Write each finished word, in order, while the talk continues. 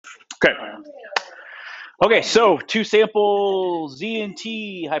Okay. Okay, so two sample Z and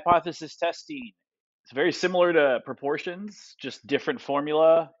T hypothesis testing. It's very similar to proportions, just different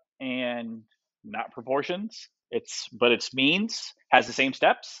formula and not proportions. But its means has the same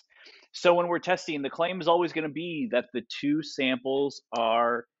steps. So when we're testing, the claim is always going to be that the two samples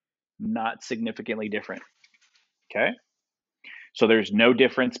are not significantly different. Okay. So there's no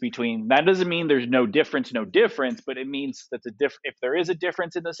difference between that. Doesn't mean there's no difference, but it means that if there is a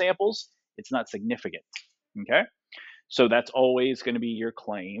difference in the samples, it's not significant. Okay. So that's always going to be your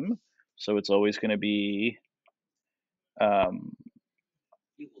claim. So it's always going to be um,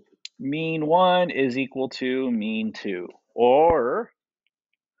 mean 1 is equal to mean 2, or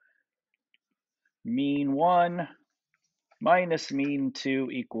mean 1 minus mean 2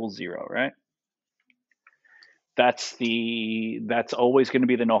 equals 0, right? That's always going to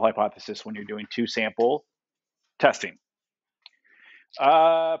be the null hypothesis when you're doing two sample testing.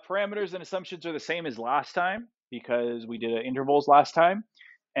 Parameters and assumptions are the same as last time because we did intervals last time,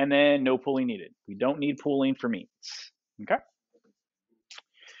 and then no pooling needed. We don't need pooling for means. Okay.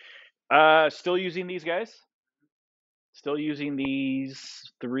 Still using these guys. Still using these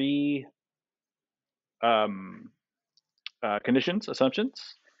three conditions,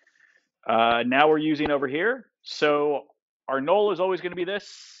 assumptions. Now we're using over here. So our null is always going to be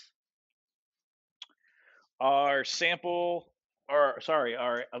this. Our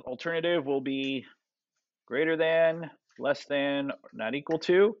alternative will be greater than, less than, not equal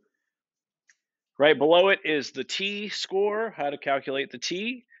to. Right below it is the t score, how to calculate the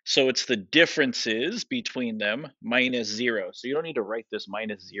t. So it's the differences between them minus 0. So you don't need to write this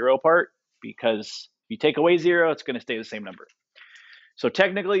minus 0 part because if you take away 0, it's going to stay the same number. So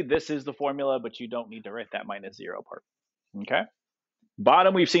technically, this is the formula, but you don't need to write that minus 0 part. Okay.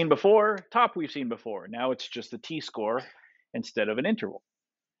 Bottom we've seen before, top we've seen before. Now it's just the t-score instead of an interval.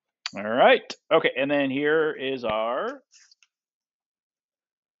 All right. Okay, and then here is our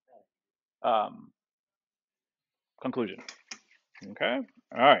conclusion. Okay.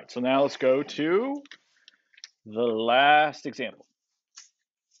 All right, so now let's go to the last example.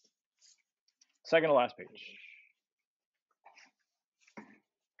 Second to last page.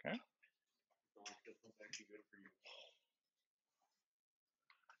 Okay.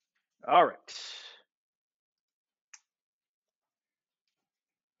 All right.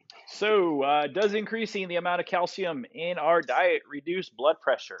 So does increasing the amount of calcium in our diet reduce blood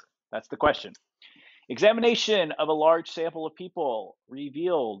pressure? That's the question. Examination of a large sample of people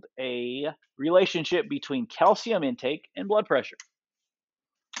revealed a relationship between calcium intake and blood pressure.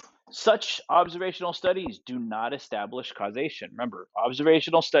 Such observational studies do not establish causation. Remember,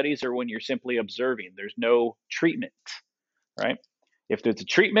 observational studies are when you're simply observing. There's no treatment, right? If there's a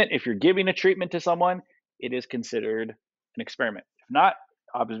treatment, if you're giving a treatment to someone, it is considered an experiment. If not,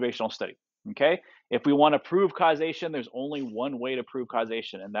 observational study, okay? If we want to prove causation, there's only one way to prove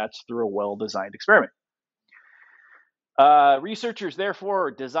causation, and that's through a well-designed experiment. Researchers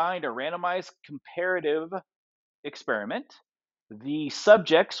therefore designed a randomized comparative experiment. The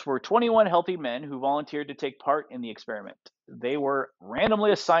subjects were 21 healthy men who volunteered to take part in the experiment. They were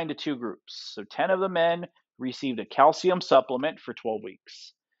randomly assigned to two groups. So 10 of the men received a calcium supplement for 12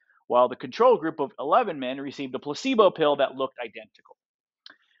 weeks, while the control group of 11 men received a placebo pill that looked identical.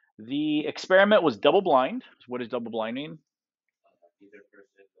 The experiment was double blind. What does double blind mean?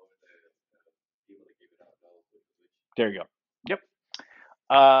 There you go. Yep.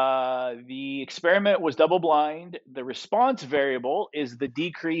 The experiment was double blind. The response variable is the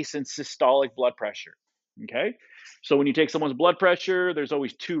decrease in systolic blood pressure. Okay. So when you take someone's blood pressure, there's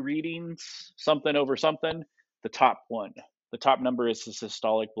always two readings, something over something. The top number is the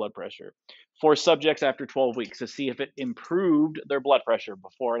systolic blood pressure for subjects after 12 weeks to see if it improved their blood pressure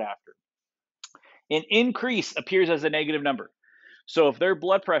before and after. An increase appears as a negative number. So if their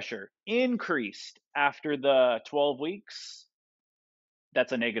blood pressure increased after the 12 weeks,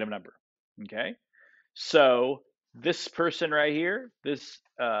 that's a negative number. Okay. So this person right here,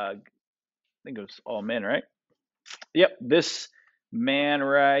 I think it was all men, right? Yep. This man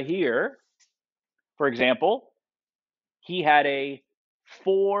right here, for example, he had a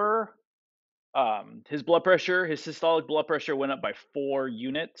 4, his systolic blood pressure went up by 4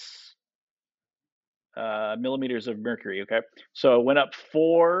 units, millimeters of mercury. Okay. So it went up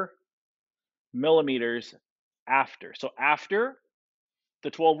 4 millimeters after. So after the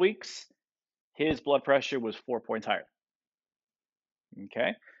 12 weeks, his blood pressure was 4 points higher.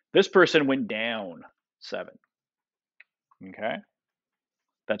 Okay. This person went down 7. Okay.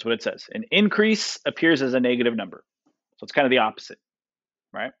 That's what it says. An increase appears as a negative number. So it's kind of the opposite,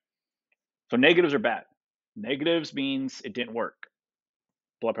 right? So negatives are bad. Negatives means it didn't work.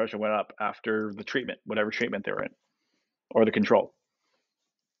 blood pressure went up after the treatment, whatever treatment they were in, or the control.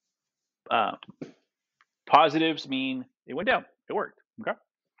 Positives mean it went down. It worked. Okay.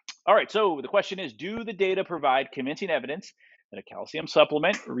 All right. So the question is, do the data provide convincing evidence that a calcium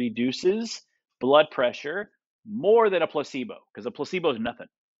supplement reduces blood pressure more than a placebo? Because a placebo is nothing,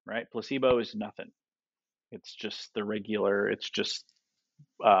 right? Placebo is nothing. It's just the regular. It's just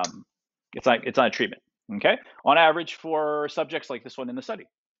it's not a treatment. Okay. On average for subjects like this one in the study.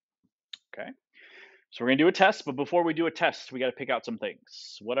 Okay. So we're gonna do a test, but before we do a test, we got to pick out some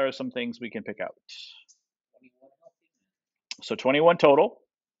things. What are some things we can pick out? So 21 total.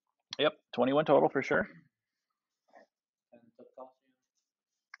 Yep, 21 total for sure.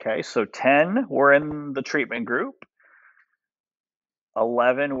 Okay, so 10 were in the treatment group.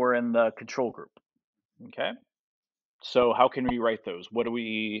 11 were in the control group. Okay. So how can we write those? What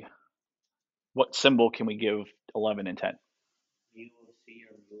symbol can we give 11 and 10?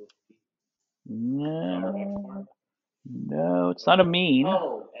 No, no, it's not a mean.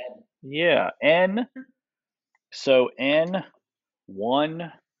 Oh, N. Yeah, N. So N,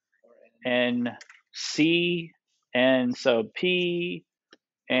 1, N, C, and so P,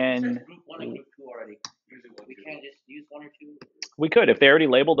 and Group 1 and Group 2 already. We can't just use 1 or 2? We could. If they already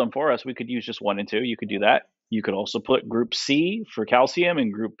labeled them for us, we could use just 1 and 2. You could do that. You could also put group C for calcium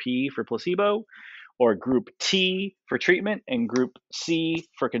and group P for placebo, or group T for treatment and group C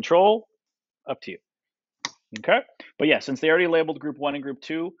for control. Up to you. Okay. But yeah, since they already labeled group 1 and group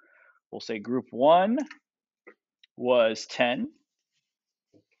 2, we'll say group 1 was 10.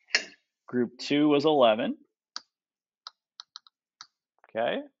 Group 2 was 11.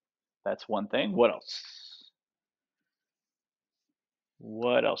 Okay. That's one thing. What else?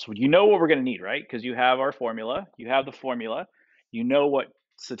 What else? You know what we're going to need, right? Because you have our formula. You have the formula. You know what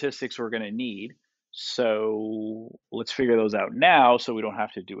statistics we're going to need. So let's figure those out now so we don't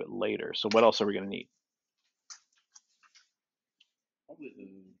have to do it later. So what else are we going to need? Probably the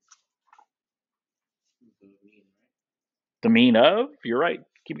mean, right? The mean of? You're right.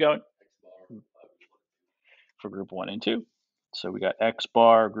 Keep going. For group 1 and 2. So we got X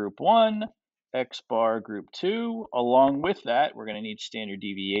bar group 1, X bar group 2. Along with that, we're going to need standard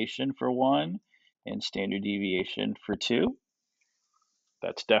deviation for 1 and standard deviation for 2.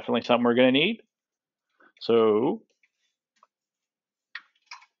 That's definitely something we're going to need. So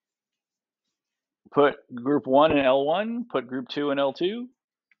put group 1 in L1, put group 2 in L2.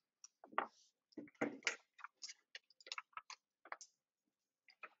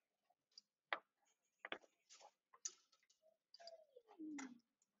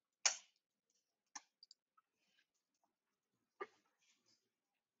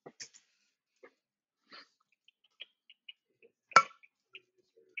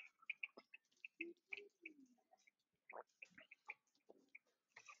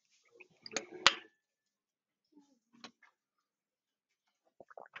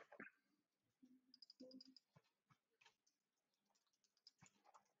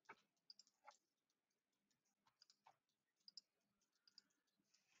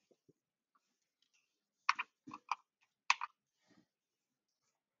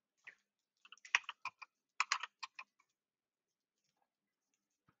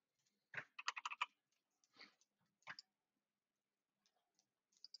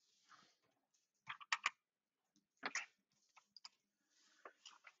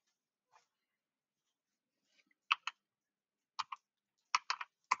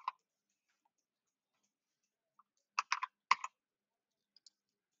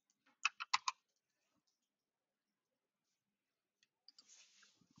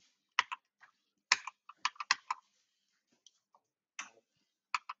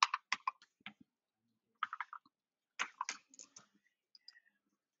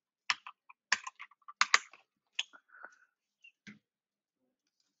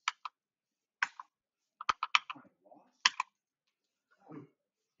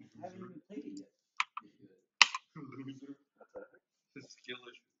 I haven't even played it yet. Loser. His skill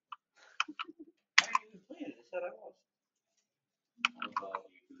issue. I didn't even play it. I said I was.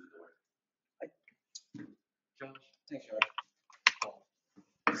 Josh. Thanks, Josh.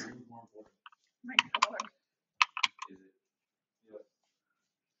 Is it more important? My God. Is it? Yes.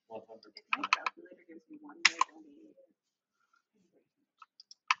 100%. My calculator gives me 1/28.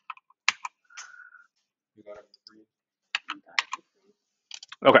 You got it for free. I got it for free.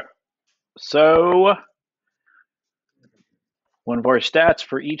 Okay. So one of our stats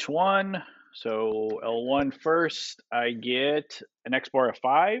for each one. So L1 first, I get an X bar of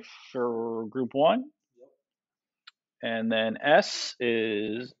 5 for group 1. And then S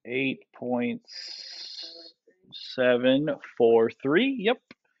is 8.743. Yep.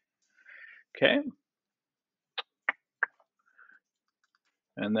 Okay.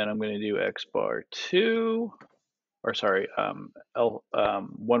 And then I'm going to do X bar 2, or sorry,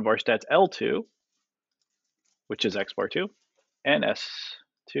 one var stats L2, which is X bar 2, and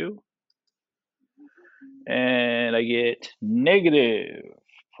S2. And I get negative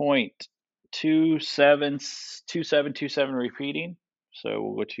 0.272727 repeating. So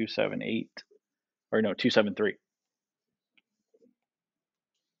we'll go 278, or no, 273.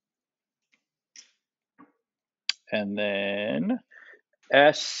 And then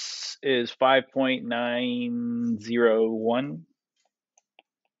S is 5.901.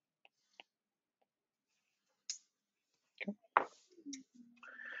 Okay.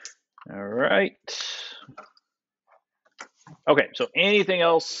 All right. Okay, so anything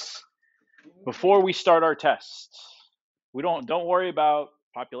else before we start our test? Don't worry about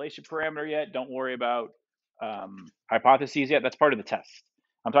population parameter yet. Don't worry about hypotheses yet. That's part of the test.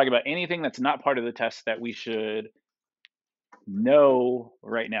 I'm talking about anything that's not part of the test that we should know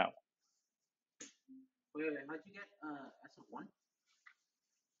right now. Wait, how'd you get S1?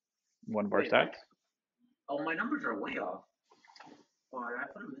 One of our Wait, stats. what? Oh, my numbers are way off. Oh, I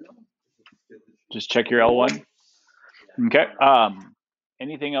put them in them. Just check your L1. Okay.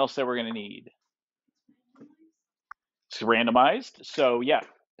 Anything else that we're going to need? It's randomized. So yeah.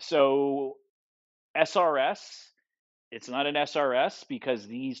 So SRS, it's not an SRS because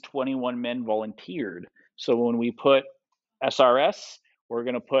these 21 men volunteered. So when we put SRS, we're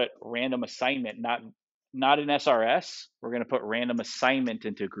going to put random assignment, not an SRS. We're going to put random assignment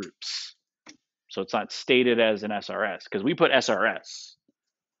into groups. So it's not stated as an SRS because we put SRS.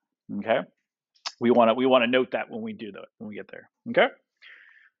 Okay. We want to note that when we get there. Okay.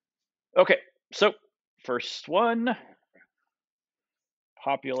 Okay. So first one,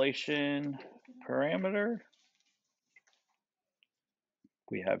 population parameter.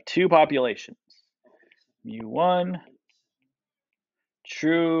 We have two populations. mu1,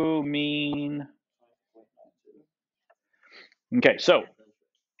 true mean. Okay, so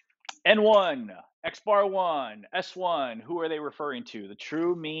N1, X bar 1, S1, who are they referring to? The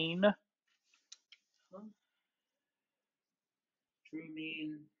true mean? True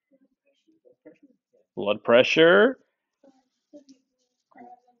mean Blood pressure.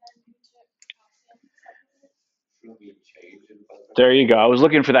 There you go. I was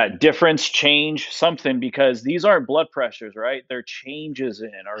looking for that difference, change, something, because these aren't blood pressures, right? They're changes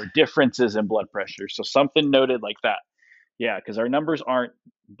in or differences in blood pressure. So something noted like that. Yeah, because our numbers aren't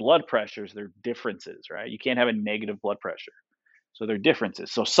blood pressures, they're differences, right? You can't have a negative blood pressure. So they're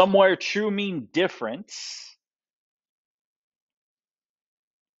differences. So somewhere true mean difference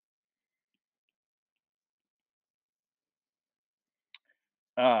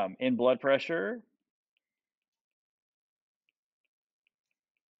in blood pressure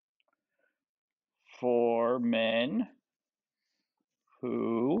for men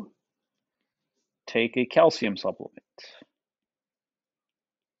who take a calcium supplement.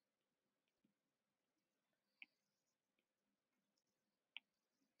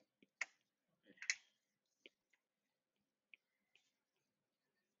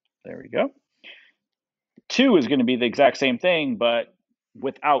 There we go. 2 is going to be the exact same thing, but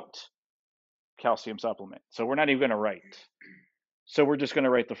without calcium supplement. So we're not even going to write. So we're just going to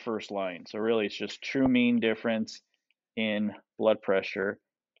write the first line. So really it's just true mean difference in blood pressure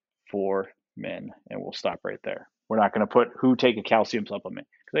for men, and we'll stop right there. We're not going to put who take a calcium supplement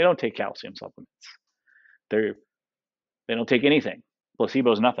because they don't take calcium supplements. They don't take anything.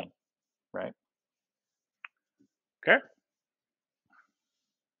 Placebo is nothing, right? Okay.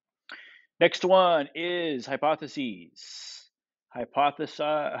 Next one is hypotheses.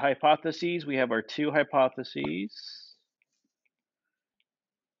 Hypotheses. We have our two hypotheses.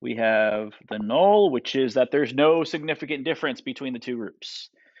 We have the null, which is that there's no significant difference between the two groups.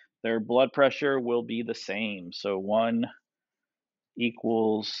 Their blood pressure will be the same. So 1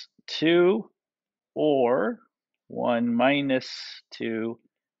 equals 2, or 1 minus 2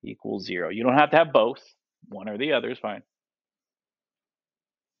 equals 0. You don't have to have both. One or the other is fine.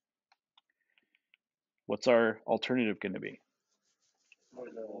 What's our alternative going to be?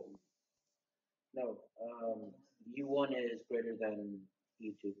 U1 is greater than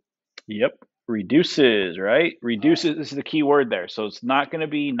U2. Yep, reduces, right? Reduces is the key word there. So it's not going to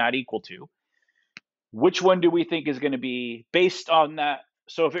be not equal to. Which one do we think is going to be based on that?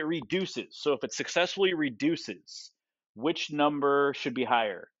 So if it reduces, so if it successfully reduces, which number should be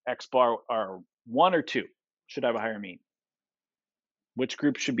higher? X bar or 1 or 2 should have a higher mean? Which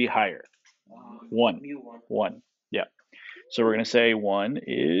group should be higher? 1. Mu1. 1. Yeah. So we're going to say 1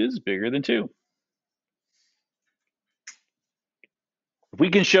 is bigger than 2. If we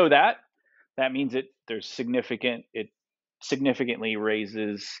can show that, that means it significantly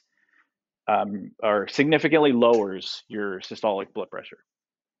raises or significantly lowers your systolic blood pressure.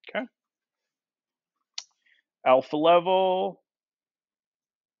 Okay. Alpha level,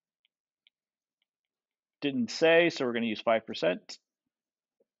 didn't say, so we're going to use 5%.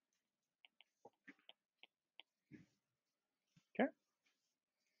 Okay.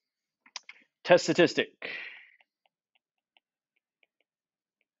 Test statistic.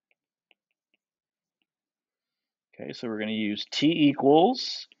 Okay, so we're going to use T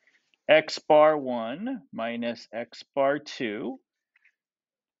equals X bar 1 minus X bar 2.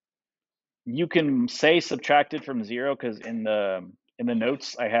 You can say subtracted from 0 because in the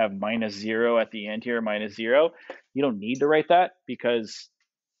notes I have -0 at the end here, -0. You don't need to write that because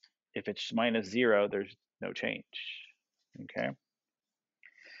if it's -0, there's no change. Okay.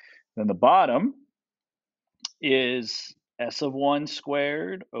 Then the bottom is S of 1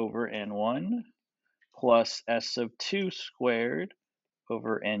 squared over N1 plus S of 2 squared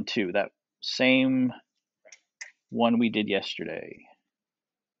over N2. That same one we did yesterday.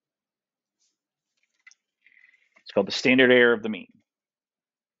 It's called the standard error of the mean.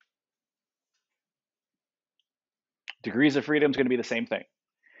 Degrees of freedom is going to be the same thing.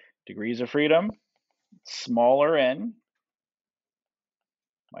 Degrees of freedom, smaller n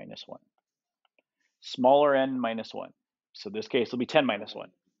minus 1. Smaller n minus 1. So this case will be 10 minus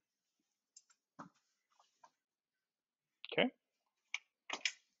 1. Okay.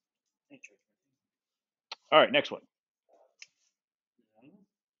 All right, next one.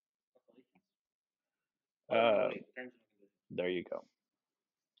 There you go.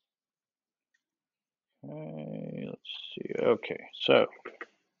 Okay, let's see. Okay, so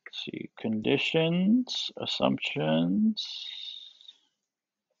let's see. Conditions, assumptions.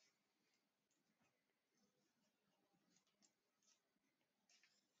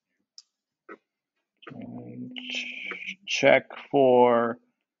 Check for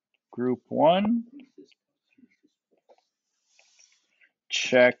group 1.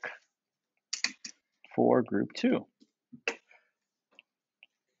 Check for group 2.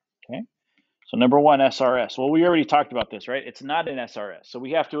 Okay. So number 1, SRS. Well, we already talked about this, right? It's not an SRS. So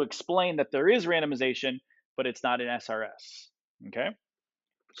we have to explain that there is randomization, but it's not an SRS. Okay.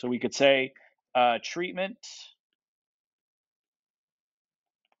 So we could say treatment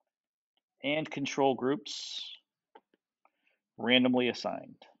and control groups randomly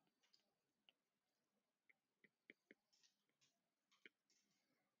assigned.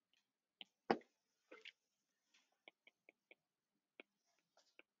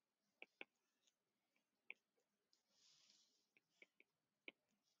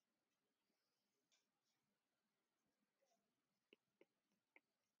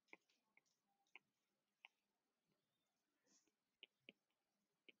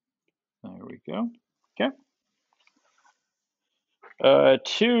 There we go. Okay.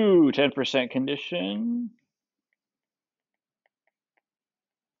 2, 10% condition.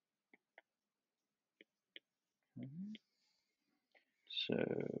 So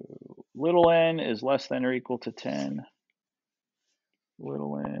little n is less than or equal to 10.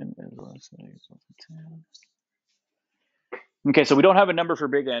 Little n is less than or equal to 10. Okay, so we don't have a number for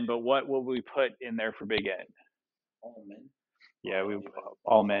big N, but what will we put in there for big N? All men. Yeah, we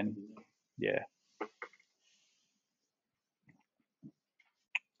all men. Yeah.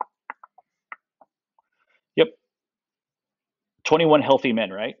 Yep. 21 healthy men,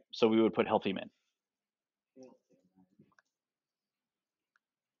 right? So we would put healthy men.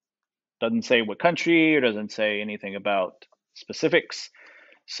 Doesn't say what country or doesn't say anything about specifics.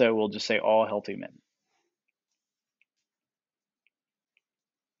 So we'll just say all healthy men.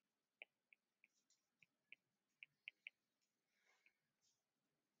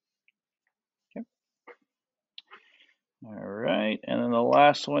 Okay. All right. And then the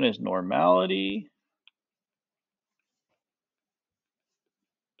last one is normality.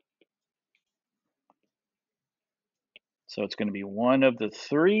 So it's going to be one of the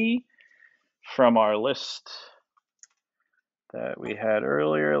 3 from our list that we had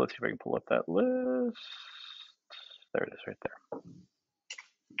earlier. Let's see if I can pull up that list. There it is right there.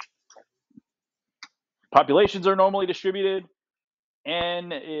 Populations are normally distributed.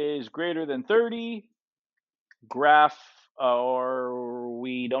 N is greater than 30. Graph, or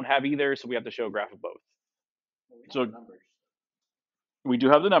we don't have either, so we have to show a graph of both. So we do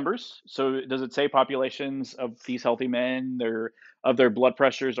have the numbers. So does it say populations of these healthy men, of their blood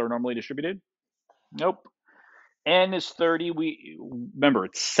pressures are normally distributed? Nope. N is 30. We remember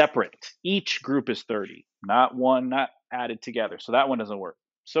it's separate. Each group is 30, not added together. So that one doesn't work.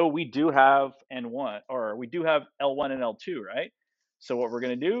 So we do have N1, or we do have L1 and L2, right? So what we're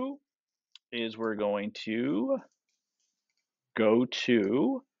going to do is we're going to go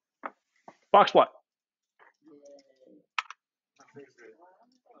to box plot.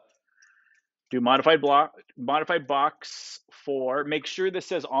 Do modified box for, make sure this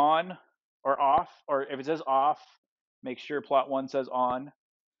says on or off, or if it says off, make sure plot 1 says on.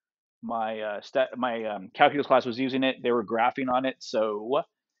 My calculus class was using it. They were graphing on it, so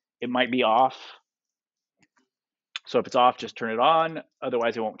it might be off. So if it's off, just turn it on.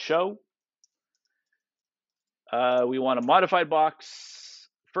 Otherwise, it won't show. We want a modified box.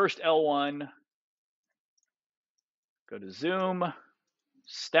 First L1. Go to zoom.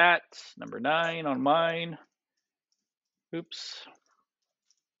 Stat number 9 on mine. Oops.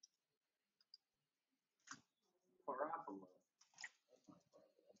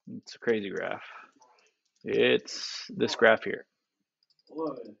 It's a crazy graph. It's this graph here.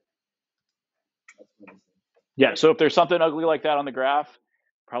 Yeah, so if there's something ugly like that on the graph,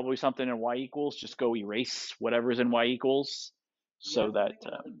 probably something in y equals, just go erase whatever's in y equals so that,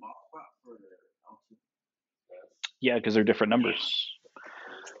 yeah, because they're different numbers.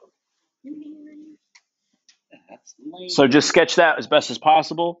 So just sketch that as best as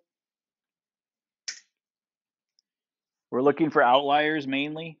possible. We're looking for outliers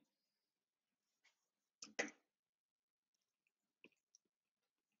mainly.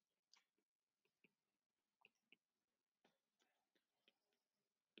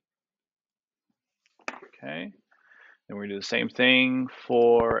 Okay, and we're gonna do the same thing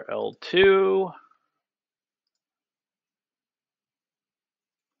for L2.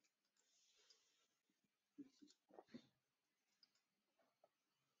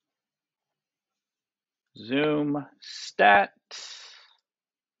 Zoom stat.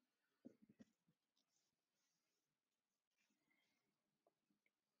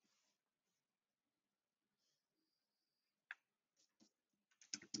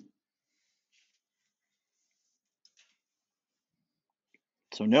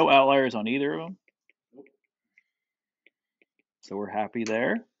 So no outliers on either of them. So we're happy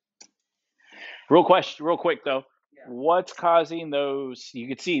there. Real quick though. What's causing those? You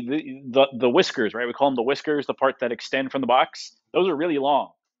can see the whiskers, right? We call them the whiskers, the part that extend from the box. Those are really long.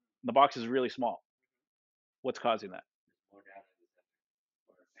 The box is really small. What's causing that?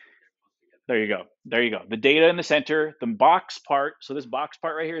 There you go. There you go. The data in the center, the box part. So this box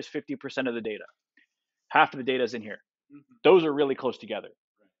part right here is 50% of the data. Half of the data is in here. Those are really close together.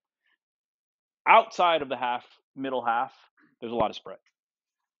 Outside of the middle half, there's a lot of spread.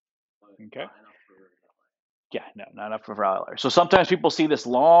 Okay. Yeah, no, not enough for outlier. So sometimes people see this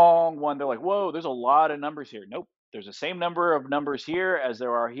long one. They're like, whoa, there's a lot of numbers here. Nope. There's the same number of numbers here, as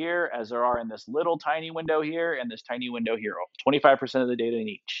there are in this little tiny window here, and this tiny window here. 25% of the data in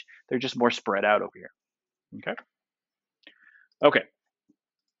each. They're just more spread out over here. Okay. Okay.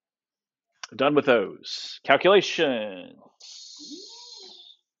 Done with those. Calculations.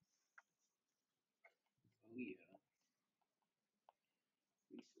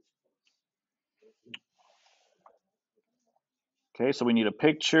 Okay, so we need a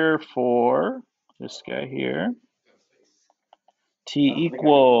picture for this guy here. T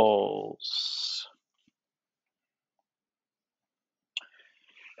equals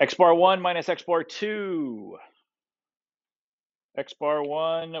x bar 1 minus x bar 2. X bar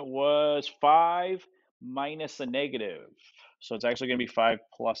 1 was 5 minus a negative. So it's actually going to be 5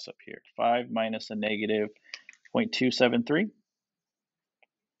 plus up here. 5 minus a negative 0.273.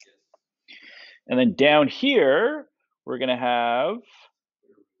 And then down here, we're going to have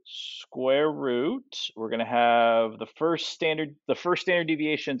square root. We're going to have the first standard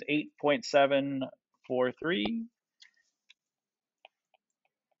deviation is 8.743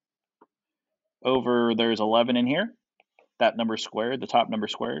 over, there's 11 in here. That number squared, the top number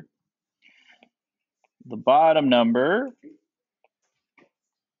squared. The bottom number,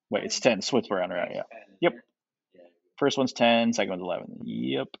 wait, it's 10. Switch around, right? Yeah. Yep. First one's 10, second one's 11.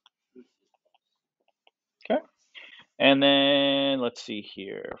 Yep. Okay. And then let's see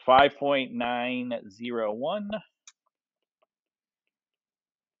here, 5.901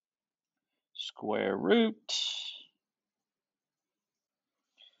 square root.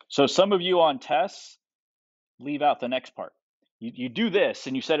 So some of you on tests leave out the next part. You do this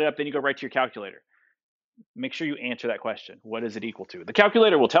and you set it up, then you go right to your calculator. Make sure you answer that question. What is it equal to? The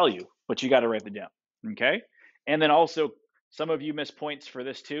calculator will tell you, but you got to write it down. Okay. And then also, some of you miss points for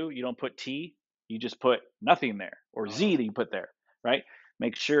this too. You don't put T, you just put nothing there, or Z that you put there, right?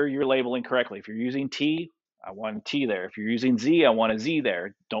 Make sure you're labeling correctly. If you're using T, I want a T there. If you're using Z, I want a Z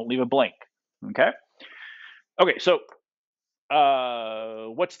there. Don't leave a blank. Okay. Okay. So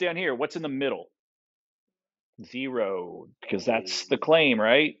what's down here? What's in the middle? 0, because that's the claim,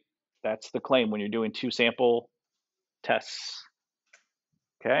 right? That's the claim when you're doing 2 sample tests.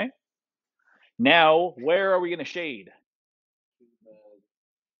 Okay. Now, where are we going to shade?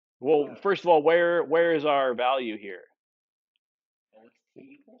 Well, first of all, where is our value here?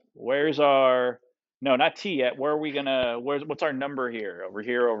 Where's our, no, not T yet. Where are we gonna, what's our number here? Over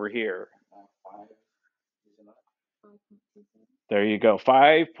here, over here. There you go.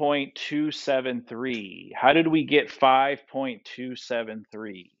 5.273. How did we get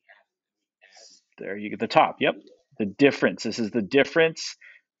 5.273? There you get the top. Yep. The difference. This is the difference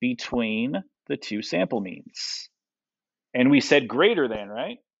between the 2 sample means. And we said greater than,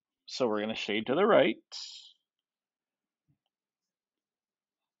 right? So we're going to shade to the right.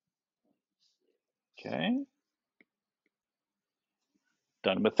 Okay.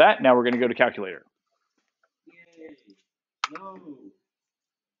 Done with that. Now we're going to go to calculator. Yay. No.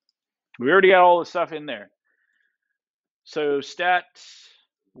 We already got all the stuff in there. So stat,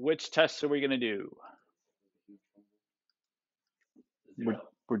 which tests are we going to do?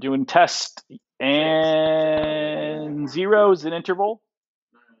 We're doing test and 0 is an interval.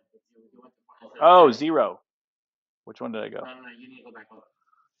 Oh, 0. Which one did I go? No, you need to go back up.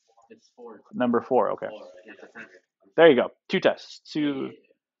 It's 4. Number 4. Okay. 4. Yeah, that's right. There you go. 2 tests. 2.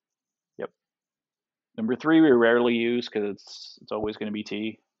 Yep. Number 3 we rarely use because it's always going to be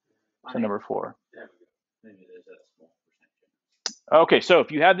T. So number 4. Maybe there's a small percentage. Okay, so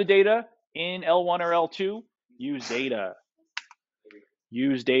if you have the data in L1 or L2, use data.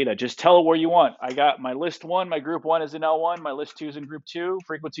 Use data. Just tell it where you want. I got my list 1, my group 1 is in L1, my list 2 is in group 2.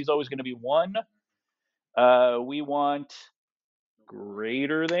 Frequency is always going to be 1. We want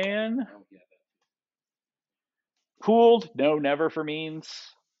greater than. Pooled, no, never for means.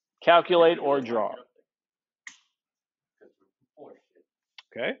 Calculate or draw.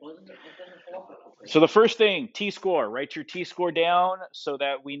 Okay. So the first thing, t-score. Write your t-score down so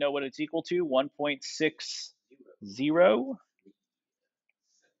that we know what it's equal to. 1.60.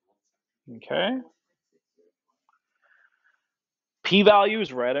 Okay. P-value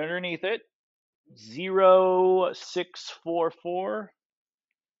is right underneath it. 0.644.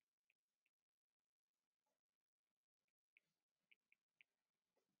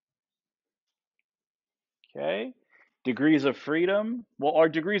 Okay. Degrees of freedom. Well, our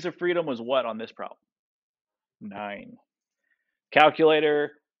degrees of freedom was what on this problem? 9.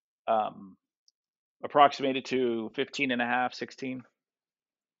 Calculator approximated to 15.5, 16.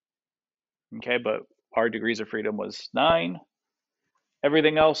 Okay, but our degrees of freedom was 9.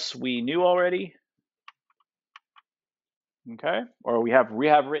 Everything else we knew already. Okay, or we have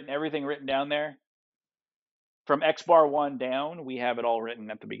written everything written down there. From X bar 1 down, we have it all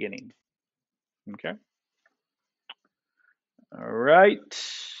written at the beginning. Okay. All right.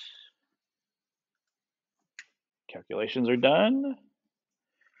 Calculations are done.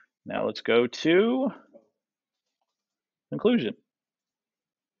 Now let's go to conclusion.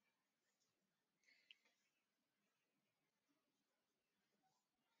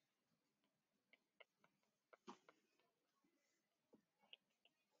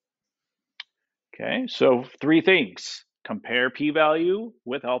 Okay, so 3 things. Compare p-value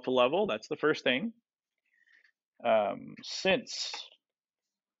with alpha level. That's the first thing. Since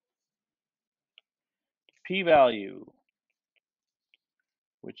p-value,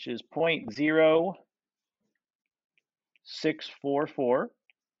 which is 0.0644,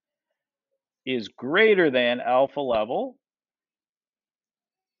 is greater than alpha level,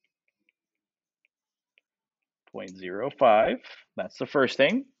 0.05. That's the first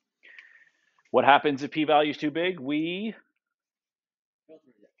thing. What happens if p-value is too big? We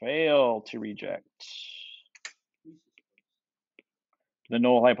fail to reject the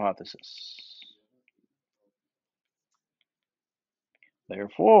null hypothesis.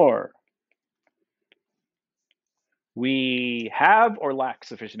 Therefore, we have or lack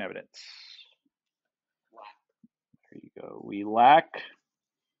sufficient evidence. There you go. We lack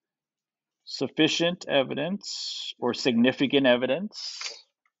sufficient evidence or significant evidence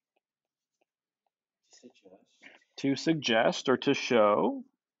to suggest or to show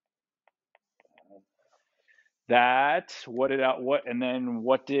that what did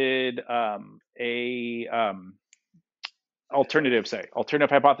alternative say?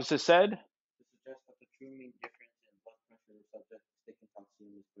 Alternative hypothesis said? To suggest that the true mean difference in blood pressure subject to sticking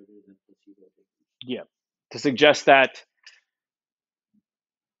calcium is greater than placebo. Yeah. To suggest that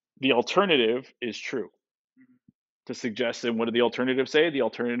the alternative is true. To suggest, and what did the alternative say? The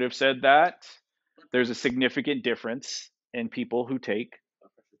alternative said that there's a significant difference in people who take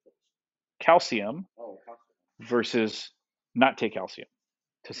calcium versus not take calcium.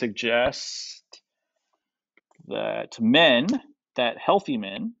 To suggest that healthy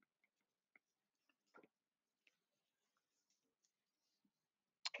men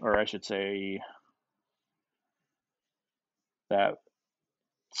or I should say that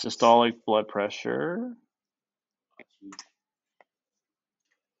systolic blood pressure,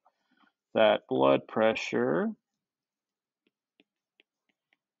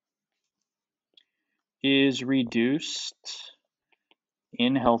 is reduced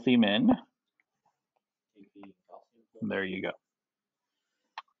in healthy men. There you go.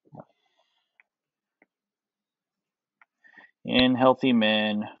 In healthy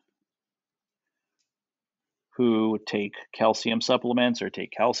men who take calcium supplements or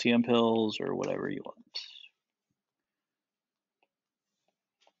take calcium pills or whatever you want.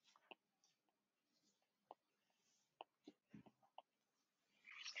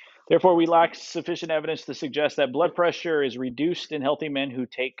 Therefore, we lack sufficient evidence to suggest that blood pressure is reduced in healthy men who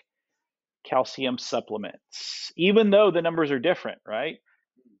take calcium supplements, even though the numbers are different, right?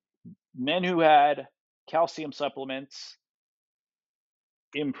 Men who had calcium supplements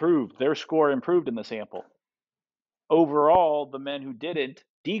improved, their score improved in the sample. Overall, the men who didn't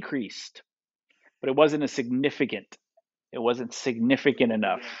decreased, but it wasn't significant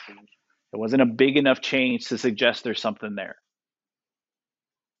enough. It wasn't a big enough change to suggest there's something there.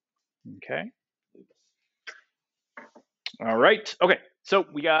 Okay. All right. Okay. So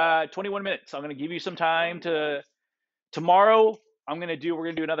we got 21 minutes. I'm going to give you some time to tomorrow. We're going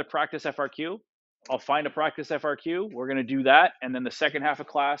to do another practice FRQ. I'll find a practice FRQ. We're going to do that. And then the second half of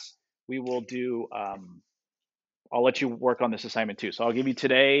class, we will do, I'll let you work on this assignment too. So I'll give you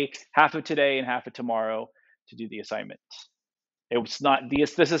today, half of today and half of tomorrow to do the assignments. It's not,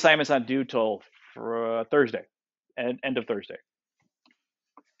 this assignment's not due till Thursday, end of Thursday.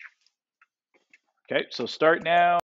 Okay, so start now.